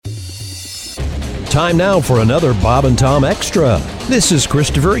Time now for another Bob and Tom Extra. This is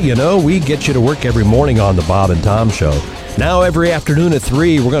Christopher. You know, we get you to work every morning on the Bob and Tom Show. Now every afternoon at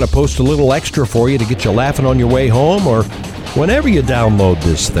 3, we're going to post a little extra for you to get you laughing on your way home or whenever you download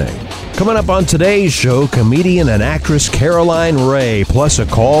this thing. Coming up on today's show, comedian and actress Caroline Rhea, plus a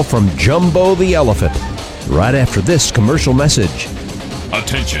call from Jumbo the Elephant. Right after this commercial message.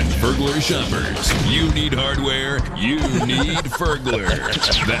 Attention, burglar shoppers. You need hardware, you need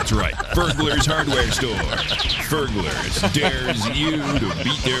Ferglers. That's right, Ferglers Hardware Store. Ferglers dares you to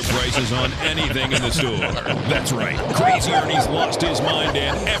beat their prices on anything in the store. That's right, Crazy Ernie's lost his mind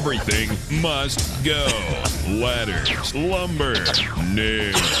and everything must go. Ladders, lumber,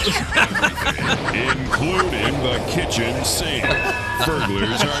 nails, everything, including the kitchen sink.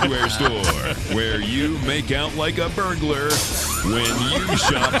 Ferglers Hardware Store, where you make out like a burglar when you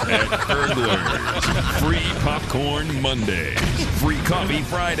shop at Ferglers. Free popcorn Mondays, free coffee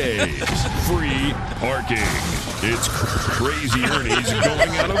Fridays, free parking. It's Crazy Ernie's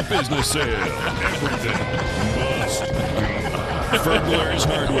going out of business sale. Everything must go. Ferglers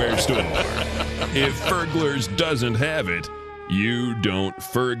Hardware Store. If Ferglers doesn't have it, you don't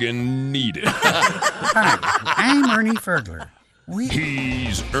Fergin need it. Hi, I'm Ernie Fergler.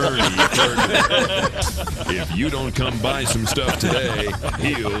 He's Ernie Fergler. If you don't come buy some stuff today,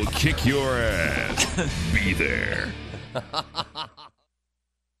 he'll kick your ass. Be there.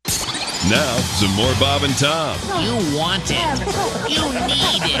 Now, some more Bob and Tom. You want it. You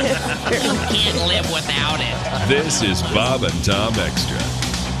need it. You can't live without it. This is Bob and Tom Extra.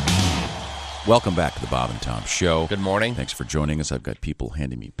 Welcome back to the Bob and Tom Show. Good morning. Thanks for joining us. I've got people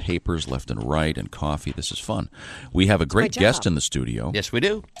handing me papers left and right and coffee. This is fun. We have a great guest in the studio. Yes, we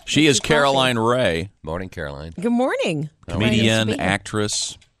do. She is Caroline Rhea. Morning, Caroline. Good morning. Comedian,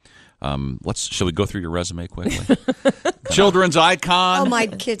 actress. Shall we go through your resume quickly? Children's icon. Oh, my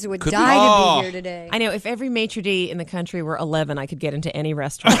kids would die to be here today. I know. If every maitre d' in the country were 11, I could get into any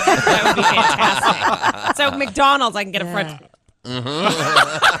restaurant. That would be fantastic. So McDonald's, I can get a front. You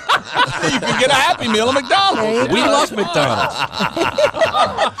can get a Happy Meal at McDonald's. We love McDonald's.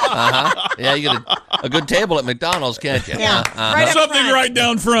 Yeah, you get a good table at McDonald's, can't you? Yeah. Right up Something front. right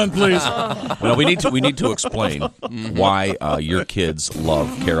down front, please. Well, we need to explain why your kids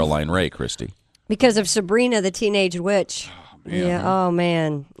love Caroline Rhea, Christy. Because of Sabrina, the Teenage Witch. Yeah. Oh,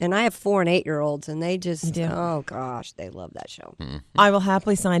 man. And I have 4 and 8-year-olds, and they just, oh, gosh, they love that show. I will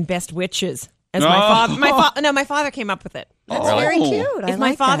happily sign Best Witches. As my father, my father came up with it. That's very cute. If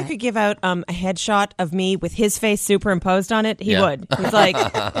my father could give out a headshot of me with his face superimposed on it, he would. He's like,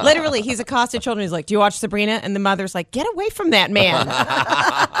 literally, he's accosted children. He's like, "Do you watch Sabrina?" And the mother's like, "Get away from that man."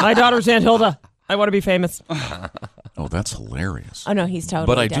 My daughter's Aunt Hilda. I want to be famous. Oh, that's hilarious. Oh no, he's totally.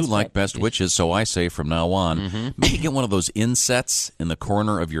 But I desperate. do like Best Witches, so I say from now on, maybe get one of those insets in the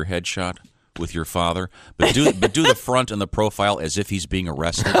corner of your headshot with your father, but do the front and the profile as if he's being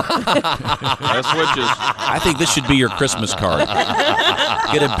arrested. Best Witches. I think this should be your Christmas card.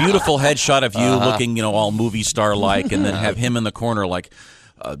 Get a beautiful headshot of you looking, all movie star like, and then have him in the corner like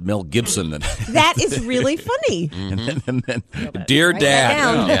Mel Gibson. That is really funny. And then, dear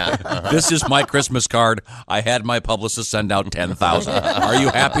Dad, this is my Christmas card. I had my publicist send out 10,000. Are you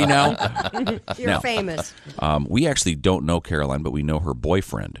happy now? You're famous. We actually don't know Caroline, but we know her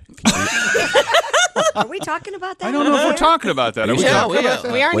boyfriend. Are we talking about that? I don't know if we're talking about that. Are we talking about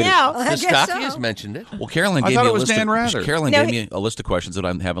that? We are now. Kostaki has mentioned it. Well, Caroline I gave thought me it a was list. Dan Rather. Caroline gave me a list of questions that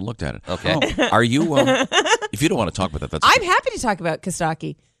I haven't looked at it. Okay. Are you? If you don't want to talk about that, that's. I'm happy to talk about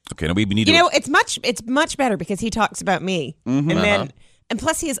Kostaki. Okay. Now we need to. It's much better because he talks about me, and then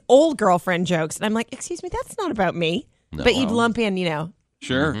plus he has old girlfriend jokes, and I'm like, excuse me, that's not about me. No. But you'd lump in,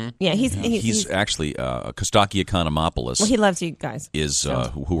 Sure. Yeah, he's actually Kostaki Economopoulos. Well, he loves you guys. Is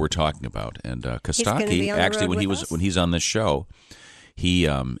who we're talking about, and Kostaki actually actually when he's on this show, he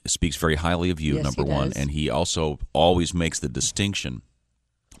speaks very highly of you. Yes, number he one, does. and he also always makes the distinction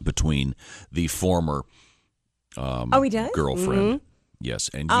between the former he does? girlfriend, yes,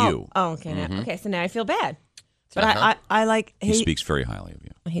 and you. Oh, okay. Okay, so now I feel bad. But I like... He speaks very highly of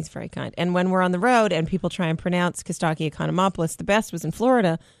you. He's very kind. And when we're on the road and people try and pronounce Kostaki Economopoulos, the best was in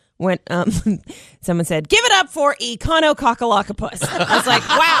Florida when someone said, "Give it up for Econocockalockopus." I was like,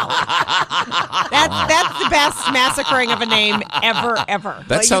 wow. That's the best massacring of a name ever.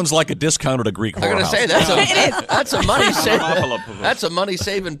 That sounds like a discount at a Greek I'm going to whorehouse. say It is. that's a money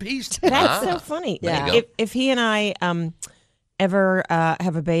saving piece. That's so funny. Yeah. If he and I ever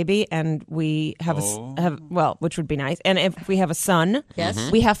have a baby and we have which would be nice, and if we have a son,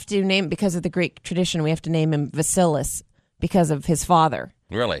 yes, we have to name, because of the Greek tradition, we have to name him Vasilis because of his father.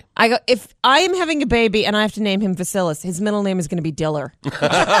 Really? I go, if I am having a baby and I have to name him Vasilis, his middle name is going to be Diller. And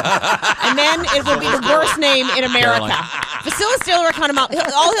then it will be the worst name in America. Vasilis Diller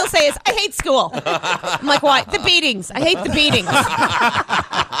Economopoulos. All he'll say is, I hate school. I'm like, why? The beatings. I hate the beatings.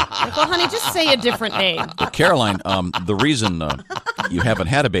 I'm like, well, honey, just say a different name. But Caroline, the reason you haven't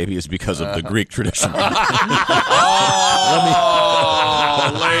had a baby is because of the Greek tradition.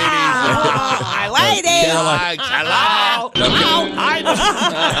 Ladies.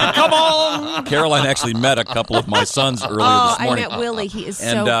 Come on. Caroline actually met a couple of my sons earlier this morning. I met Willie. He is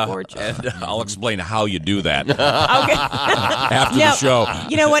so gorgeous. And I'll explain how you do that Okay. after the show.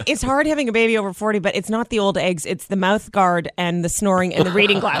 You know what? It's hard having a baby over 40, but it's not the old eggs. It's the mouth guard and the snoring and the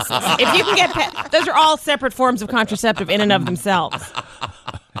reading glasses. If you can get those are all separate forms of contraceptive in and of themselves.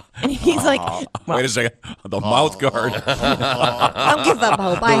 And he's like, wait a second. The mouth guard. Don't give up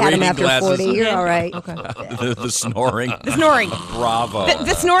hope. I had him after glasses. 40. You're all right. Okay. The snoring. The snoring. Bravo.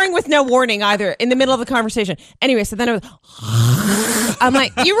 The snoring with no warning either in the middle of the conversation. Anyway, so then it was, I'm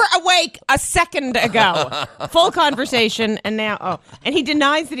like, you were awake a second ago. Full conversation, and now, and he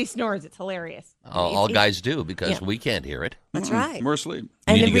denies that he snores. It's hilarious. All guys do because we can't hear it. That's right. We're asleep.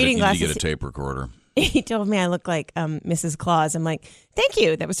 And you the reading need to glasses. get a tape recorder. He told me I look like Mrs. Claus. I'm like, thank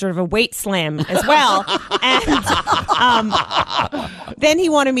you. That was sort of a weight slam as well. And then he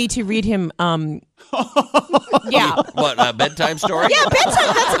wanted me to read him. What, a bedtime story? Yeah,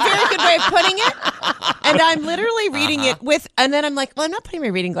 bedtime. That's a very good way of putting it. And I'm literally reading it with, and then I'm like, well, I'm not putting my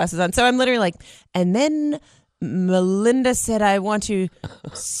reading glasses on. So I'm literally like, and then Melinda said, I want to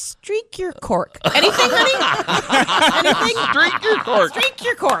streak your cork. Anything, honey? Anything? Streak your cork. Streak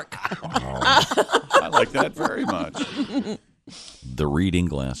your cork. I like that very much. The reading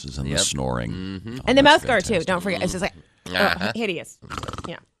glasses and the snoring. Mm-hmm. And the mouth guard, too. Don't forget. It's just like, hideous.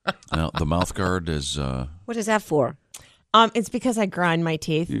 Yeah. Now, the mouth guard is... What is that for? It's because I grind my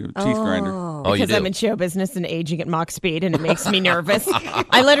teeth. Your teeth grinder. Because I'm in show business and aging at Mach speed, and it makes me nervous.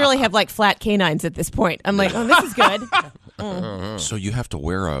 I literally have like flat canines at this point. I'm like, oh, this is good. So you have to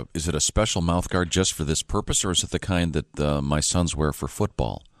wear is it a special mouth guard just for this purpose, or is it the kind that my sons wear for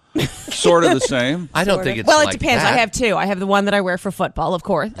football? Sort of the same. I don't think it's Well, like it depends. that. I have two. I have the one that I wear for football, of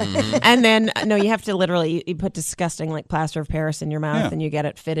course. And then, no, you have to literally, you put disgusting like plaster of Paris in your mouth and you get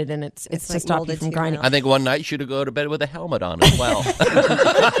it fitted, and it's to like stop you molded from to your grinding. mouth. I think one night you should go to bed with a helmet on as well. Just in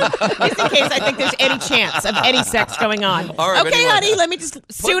case I think there's any chance of any sex going on. All right, okay, anyway. honey, let me just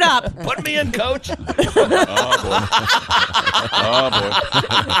suit up. Put me in, coach. Oh,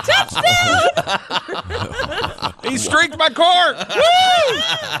 boy. He streaked my cork.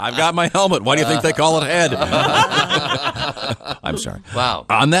 I've got my helmet. Why do you think they call it head? I'm sorry. Wow.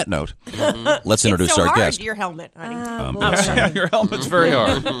 On that note, let's introduce It's so our hard, guest. your helmet, honey. Yeah, your helmet's very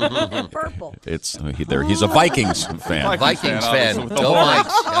hard. Purple. He's a Vikings fan. Vikings fan. obviously, with the Go horns.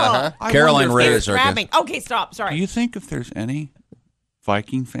 Vikes. Caroline Rhea is our guest. Grabbing. Okay, stop. Sorry. Do you think if there's any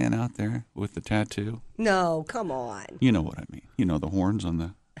Viking fan out there with the tattoo? No, come on. You know what I mean. You know the horns on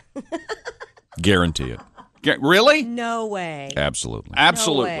the... Guarantee it. Really? No way. Absolutely.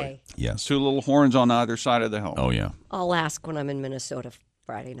 Absolutely. No way. Yes. Two little horns on either side of the helmet. Oh, yeah. I'll ask when I'm in Minnesota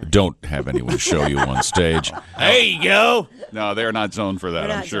Friday night. Don't have anyone show you on stage. There you go. No, they're not zoned for that, They're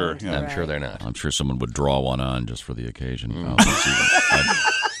I'm not sure. zoned for Yeah. that. I'm sure they're not. I'm sure someone would draw one on just for the occasion. Oh, let's see.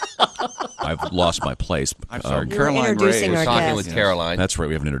 I've lost my place. I'm sorry. We're Caroline Rhea introducing is our Talking guest. with Caroline. That's right.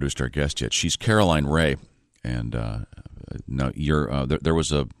 We haven't introduced our guest yet. She's Caroline Rhea, and no, you're there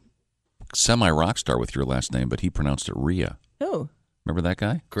was a semi-rock star with your last name, but he pronounced it Rhea. Who? Remember that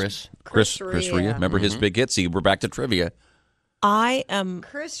guy? Chris. Chris Rhea. Rhea. Remember his big hit? See, we're back to trivia. I am.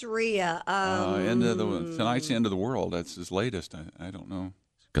 Chris Rhea. Tonight's the end of the world. That's his latest. I don't know.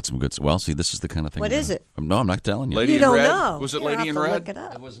 Got some good. Well, see, this is the kind of thing. What is it? No, I'm not telling you. Lady You in don't Red? know. Was it You'll Lady have in to Red? Look it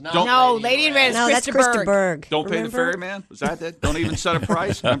up. It was not. Don't- No, Lady in Red is No, that's Krista Berg. Berg. Don't pay the Remember? ferryman? Was that it? Don't even set a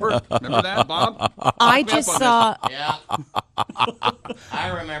price? Remember that, Bob? I just saw. Yeah. I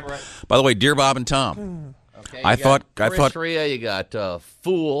remember it. By the way, dear Bob and Tom, Okay, I you got thought- Chris Rhea, you got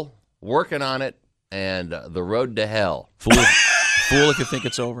Fool, Working on It, and The Road to Hell. fool if you think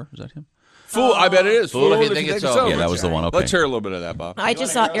it's over. Is that him? Fool, I bet it is. Fool if you think it's over. Yeah, that was the one. Okay. Let's hear a little bit of that, Bob. I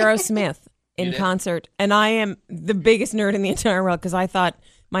just saw Aerosmith in concert, and I am the biggest nerd in the entire world because I thought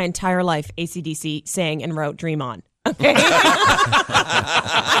my entire life AC/DC sang and wrote "Dream On." Okay,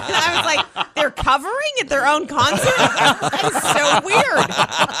 I was like, they're covering at their own concert. That is so weird.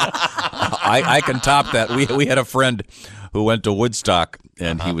 I can top that. We had a friend who went to Woodstock,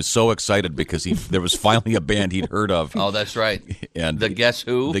 and he was so excited because there was finally a band he'd heard of. Oh, that's right. And the Guess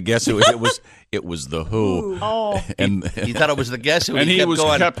Who? The Guess Who. It was the Who. Oh. And he thought it was the Guess Who. And he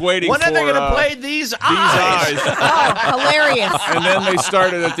kept waiting when for... are they going to play these eyes? Oh, hilarious. And then they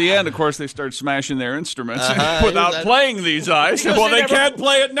started at the end. Of course, they started smashing their instruments without playing these eyes. Well, they can't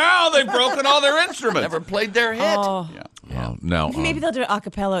play it now. They've broken all their instruments. Never played their hit. Oh. Yeah. No. Maybe they'll do it a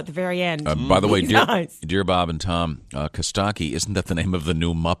cappella at the very end. By the way, Nice. dear Bob and Tom, Kostaki, isn't that the name of the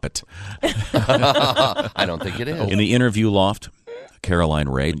new Muppet? I don't think it is. In the interview loft, Caroline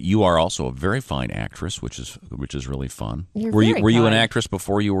Rhea, you are also a very fine actress, which is really fun. Were you an actress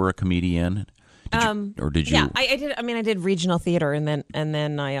before you were a comedian? Did you? Yeah, I did. I mean, I did regional theater, and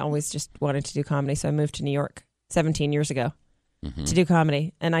then I always just wanted to do comedy. So I moved to New York 17 years ago to do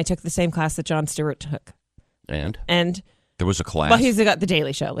comedy, and I took the same class that Jon Stewart took. And there was a class. Well, he's got the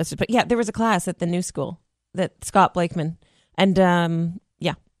Daily Show. But yeah, there was a class at the New School that Scott Blakeman, and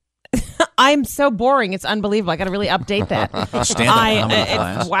yeah. I'm so boring. It's unbelievable. I got to really update that.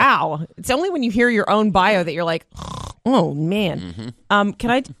 Wow. It's only when you hear your own bio that you're like, oh, man.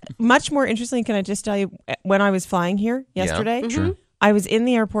 Much more interesting, can I just tell you, when I was flying here yesterday, Sure. I was in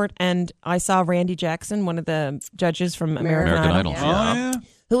the airport and I saw Randy Jackson, one of the judges from American Idol. Yeah.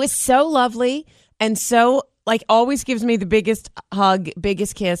 Who is so lovely and so, always gives me the biggest hug,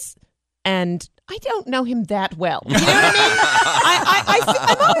 biggest kiss, and I don't know him that well. You know what I mean?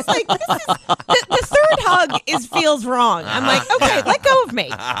 I'm always like, the third hug feels wrong. I'm like, okay, let go of me.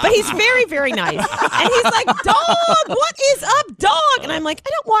 But he's very, very nice. And he's like, dog, what is up, dog? And I'm like, I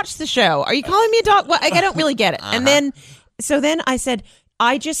don't watch the show. Are you calling me a dog? What? I don't really get it. And then I said,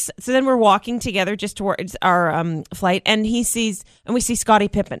 so then we're walking together just towards our flight, and we see Scottie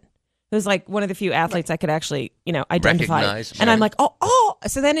Pippen, who's like one of the few athletes I could actually, identify. Recognize. And I'm like, oh.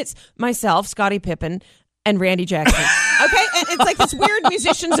 So then it's myself, Scottie Pippen, and Randy Jackson. Okay? And it's like this weird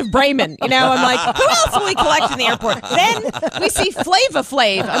Musicians of Bremen. I'm like, who else will we collect in the airport? Then we see Flava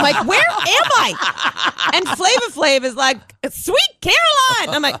Flav. I'm like, where am I? And Flava Flav is like, Sweet Caroline.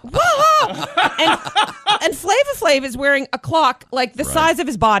 I'm like, whoa. And Flava Flav is wearing a clock like the size of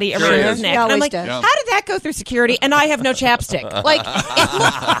his body around his neck. And I'm like, how did that go through security? And I have no chapstick. Like,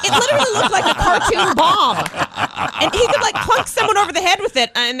 it literally looked like a cartoon bomb. And he could clunk someone over the head with it.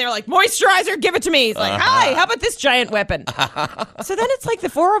 And they're like, moisturizer, give it to me. He's like, hi, how about this giant weapon? So then it's like the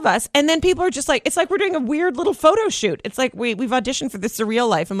four of us, and then people are just like, it's like we're doing a weird little photo shoot. It's like we've auditioned for the surreal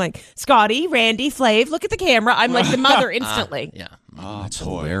life. I'm like, Scotty, Randy, Flav, look at the camera. I'm like the mother instantly. Yeah. Oh, that's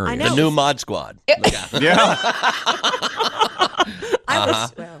hilarious. I know. The new Mod Squad. Yeah.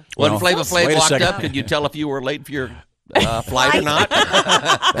 When Flava Flav walked up, could you tell if you were late for your flight or not?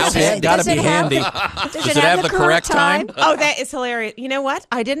 That's got to be handy. Does it have the correct time? Oh, that is hilarious. You know what?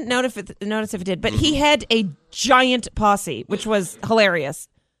 I didn't notice if it did, but he had a giant posse, which was hilarious.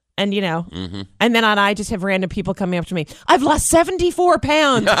 And, and then I just have random people coming up to me. I've lost 74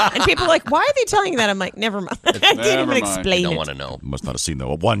 pounds. And people are like, why are they telling you that? I'm like, never mind. I didn't even explain You don't it. want to know. Must not have seen the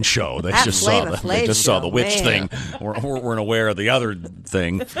one show. They That just Flava saw Flav the witch show, thing. Weren't aware of the other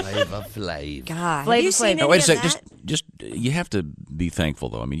thing. Flava Flav. God. Flava Have you Flav. seen Now, any wait a of second. that? Just you have to be thankful,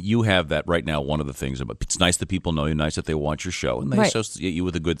 though. I mean, you have that right now. One of the things about it's nice that people know you, nice that they watch your show, and they associate you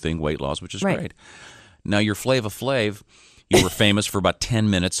with a good thing, weight loss, which is great. Now, your Flava Flav, you were famous for about 10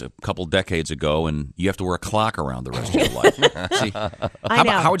 minutes a couple decades ago, and you have to wear a clock around the rest of your life. See, I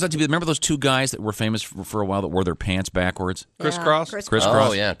know. how would that be? Remember those two guys that were famous for a while that wore their pants backwards? Crisscross? Crisscross.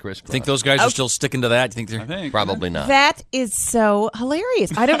 Oh, yeah, Crisscross. Think those guys are still sticking to that? You think they're? I think. Probably not. That is so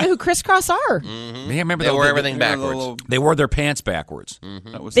hilarious. I don't know who Crisscross are. Yeah, remember They wore they everything backwards. They wore their pants backwards.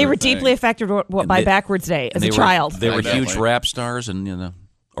 That was They their were thing. deeply affected by Backwards Day as a child. They were huge Definitely. rap stars, and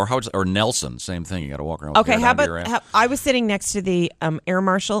or Nelson, same thing. You got to walk around. With Okay, your how hair down to your about ass. I was sitting next to the air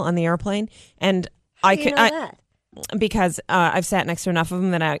marshal on the airplane, and How do you know that? because I've sat next to enough of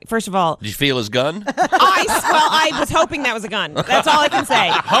them that first of all, Did you feel his gun? I was hoping that was a gun. That's all I can say.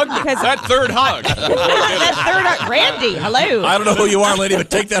 That third hug. that third, Randy, hello. I don't know who you are, lady, but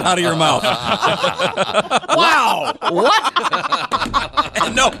take that out of your mouth. Wow! What?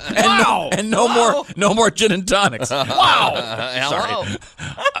 And no more gin and tonics. Wow! Hello.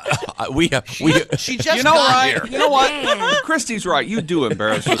 We She just You know got what? here. You know what? Christy's right. You do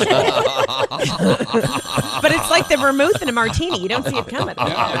embarrass us. But it's like the vermouth in a martini. You don't see it coming.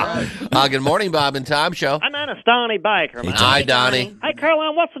 Good morning, Bob and Tom Show. My name is Donnie Baker. man. Hi, Donnie. Hey,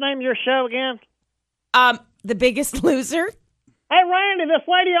 Caroline, what's the name of your show again? The Biggest Loser. Hey, Randy, this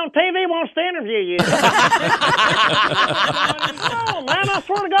lady on TV wants to interview you. Oh, man, I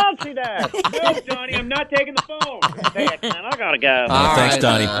swear to God she does. No, Johnny, I'm not taking the phone. Heck, man, I gotta go. All thanks, right.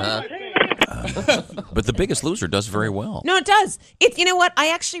 Donnie. See you later. But The Biggest Loser does very well. No, it does. You know what? I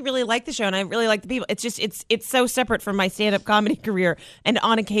actually really like the show, and I really like the people. It's just it's so separate from my stand-up comedy career. And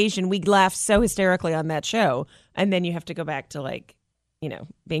on occasion, we laugh so hysterically on that show, and then you have to go back to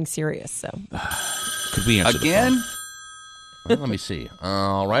being serious. So could we answer again? Well, let me see.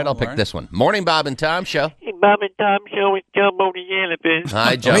 All right, I'll pick this one. Morning, Bob and Tom Show. Hey, Bob and Tom Show with Jumbo the Elephant.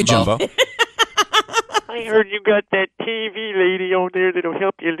 Hi, Jumbo. Hey, Jumbo. I heard you got that TV lady on there that'll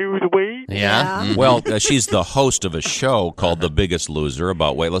help you lose weight. Yeah. Mm-hmm. Well, she's the host of a show called The Biggest Loser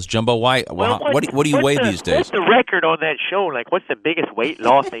about weight loss. Jumbo, what do you weigh these days? What's the record on that show? Like, what's the biggest weight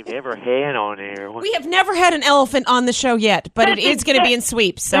loss they've ever had on there? we have never had an elephant on the show yet, but it is going to be in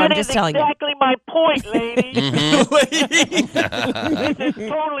sweeps. So I'm just telling you. That's exactly my point, lady. This is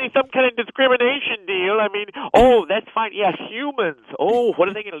totally some kind of discrimination deal. I mean, that's fine. Yeah, humans. What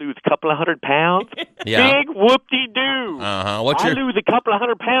are they going to lose? A couple of 100 pounds? Yeah. Big whoop-de-doo. Uh-huh. I lose a couple of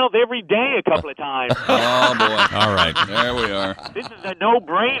 100 pounds every day a couple of times. Oh, boy. All right. There we are. This is a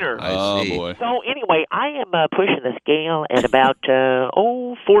no-brainer. I see. Boy. So anyway, I am pushing the scale at about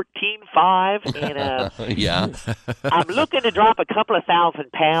 14.5, and Yeah. I'm looking to drop a couple of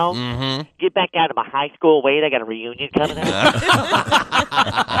 1,000 pounds. Mm-hmm. Get back down to my high school weight. I got a reunion coming up.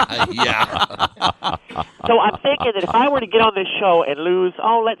 Yeah. So I'm thinking that if I were to get on this show and lose,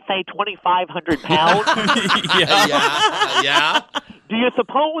 let's say 2,500 pounds, Yeah. do you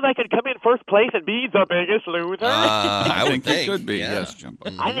suppose I could come in first place and be the biggest loser? I would think it could be. Yeah. Yes, Jumbo.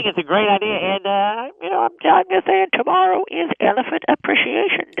 I think it's a great idea, and I'm just saying tomorrow is Elephant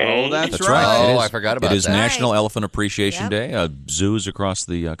Appreciation Day. Oh, that's That's right. right. Oh, It is- I forgot about It is that. National Elephant Appreciation Yep. Day. Zoos across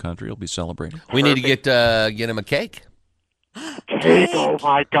the country will be celebrating. We need to get him a cake. Cake, oh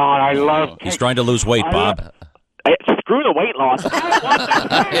my God, I love cake. He's trying to lose weight, Bob. Screw the weight loss. I want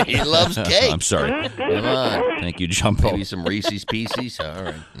the cake. He loves cake. I'm sorry. Come on. Thank you, Jumbo. Maybe some Reese's Pieces. All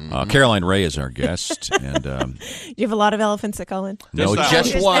right. Mm. Caroline Rhea is our guest, and Do you have a lot of elephants that call in? no, Just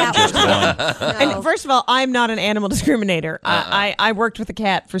Just one. that just one. one. And first of all, I'm not an animal discriminator. I worked with a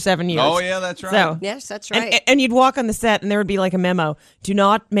cat for 7 years. Oh, yeah, that's right. So Yes, that's right. And you'd walk on the set, and there would be like a memo: "Do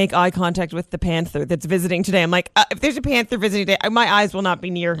not make eye contact with the panther that's visiting today." I'm like, if there's a panther visiting today, my eyes will not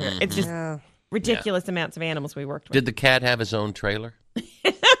be near her. It's just ridiculous amounts of animals we worked with. Did the cat have his own trailer?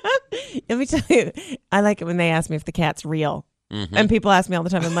 Let me tell you, I like it when they ask me if the cat's real, and people ask me all the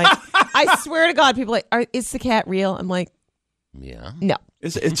time. I'm like, I swear to God, people are like, is the cat real? I'm like, Yeah. no.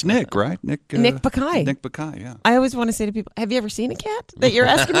 It's Nick, right? Nick Bakay. Nick Bakay, yeah. I always want to say to people, have you ever seen a cat? That you're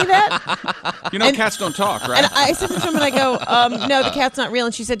asking me that? You know, cats don't talk, right? And I said to someone, I go, no, the cat's not real.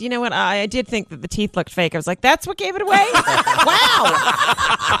 And she said, you know what? I did think that the teeth looked fake. I was like, that's what gave it away? Wow.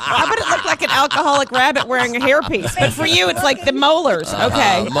 How about it look like an alcoholic rabbit wearing a hairpiece? But for you, it's like the molars.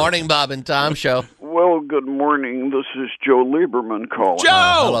 Okay. Morning, Bob and Tom Show. Well, good morning. This is Joe Lieberman calling.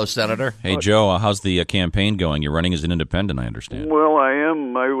 Hello, Senator. Hey, Joe, how's the campaign going? You're running as an independent, I understand. Well, I am.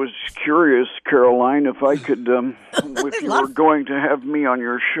 I was curious, Caroline, if I could, if you were going to have me on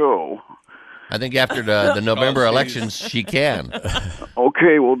your show. I think after the November elections, she can.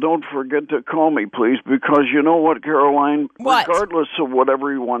 Okay, well, don't forget to call me, please, because you know what, Caroline? What? Regardless of what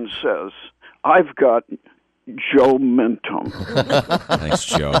everyone says, I've got Joe Mentum. Thanks,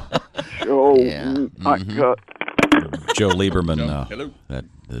 Joe. Joe, Yeah. I got... Joe Lieberman, Hello.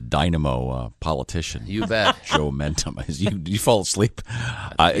 the dynamo politician. You bet. Joe Mentum. You fall asleep?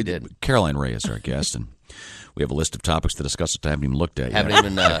 I did. Caroline Rhea is our guest, and we have a list of topics to discuss that I haven't even looked at Haven't yet.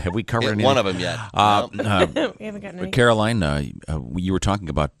 even have we covered hit any one of them yet. We haven't gotten any. Caroline, you were talking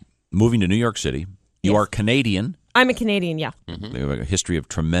about moving to New York City. You are Canadian. I'm a Canadian, yeah. We have a history of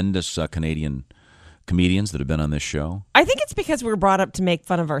tremendous Canadian comedians that have been on this show. I think it's because we were brought up to make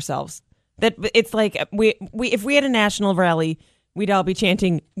fun of ourselves. That it's like we if we had a national rally, we'd all be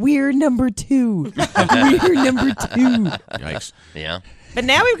chanting, "We're number 2. We're number 2." Yikes. Yeah. But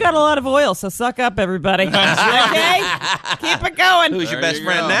now we've got a lot of oil, so suck up, everybody. Okay? Keep it going. Who's your There best you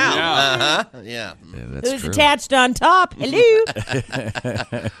friend go. now? Yeah. Uh-huh. Yeah. Yeah, that's Who's true. attached on top? Hello.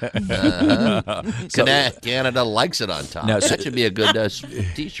 Canada likes it on top. Now, so- that should be a good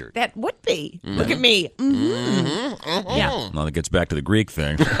T-shirt. That would be. Look at me. Yeah. Well, that gets back to the Greek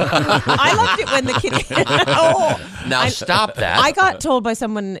thing. I loved it when the kid. Oh. Now stop that. I got told by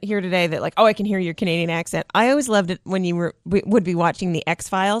someone here today that like, oh, I can hear your Canadian accent. I always loved it when you would be watching the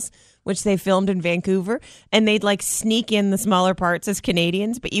X-Files, which they filmed in Vancouver, and they'd like sneak in the smaller parts as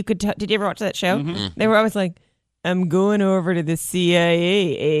Canadians. But you could. Did you ever watch that show? They were always like, "I'm going over to the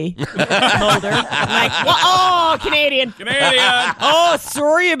CIA, eh?" Mulder. I'm like, oh, Canadian. Oh,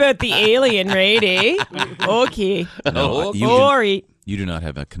 sorry about the alien raid, eh? Okay. No, Sorry. you do not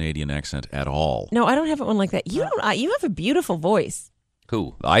have a Canadian accent at all. No, I don't have one like that. You don't. You have a beautiful voice.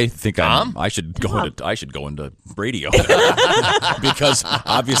 Who? I think Tom? I should go into radio because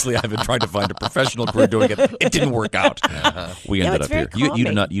obviously I've been trying to find a professional career doing it. It didn't work out. We ended up here.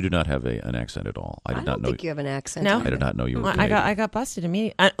 You do not have an accent at all. I don't think you have an accent. No, I did not know you were. I got busted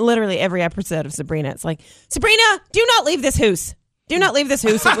immediately. Literally every episode of Sabrina, it's like, Sabrina, do not leave this house. Do not leave this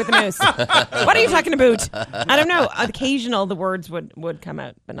house with the moose. What are you talking about? I don't know. Occasional the words would come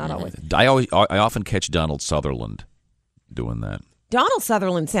out, but not always. I often catch Donald Sutherland doing that. Donald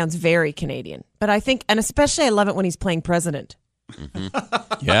Sutherland sounds very Canadian, but I think, and especially I love it when he's playing president.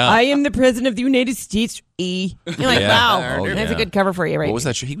 Yeah. I am the president of the United States. You're like, wow, that's a good cover for you, right? What was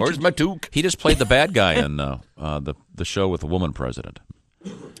that show? Where's my toque? He just played the bad guy in the show with the woman president.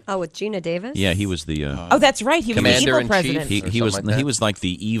 Oh, with Gina Davis? Yeah, he was the. Oh, that's right. He was the evil president. He was like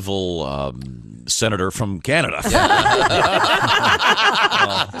the evil senator from Canada.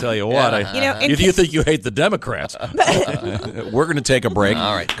 I'll tell you what. If you think you hate the Democrats, we're going to take a break.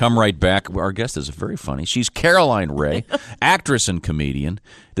 All right. Come right back. Our guest is very funny. She's Caroline Rhea, actress and comedian.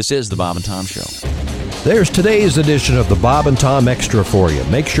 This is the Bob and Tom Show. There's today's edition of the Bob and Tom Extra for you.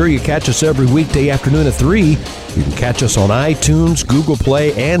 Make sure you catch us every weekday afternoon at 3. You can catch us on iTunes, Google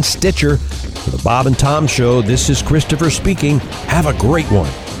Play, and Stitcher. For the Bob and Tom Show, this is Christopher speaking. Have a great one.